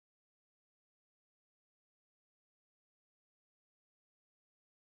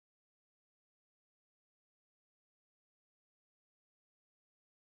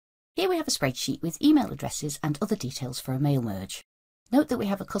Here we have a spreadsheet with email addresses and other details for a mail merge. Note that we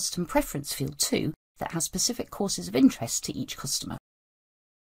have a custom preference field too that has specific courses of interest to each customer.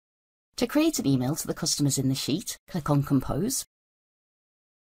 To create an email to the customers in the sheet, click on Compose,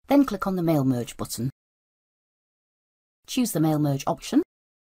 then click on the Mail Merge button. Choose the Mail Merge option,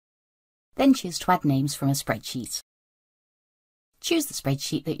 then choose to add names from a spreadsheet. Choose the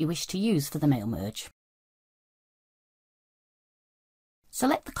spreadsheet that you wish to use for the mail merge.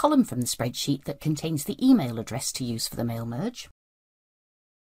 Select the column from the spreadsheet that contains the email address to use for the mail merge.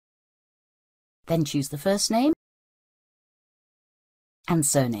 Then choose the first name and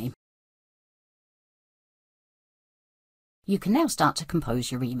surname. You can now start to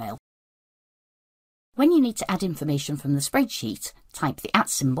compose your email. When you need to add information from the spreadsheet, type the @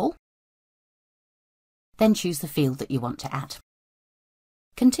 symbol, then choose the field that you want to add.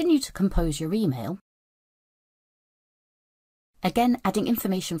 Continue to compose your email, again adding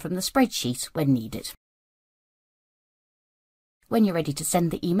information from the spreadsheet when needed. When you're ready to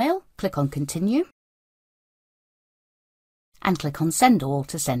send the email, click on Continue and click on Send All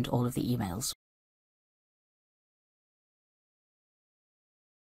to send all of the emails.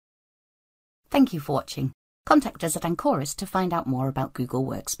 Thank you for watching. Contact us at Ancoris to find out more about Google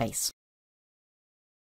Workspace.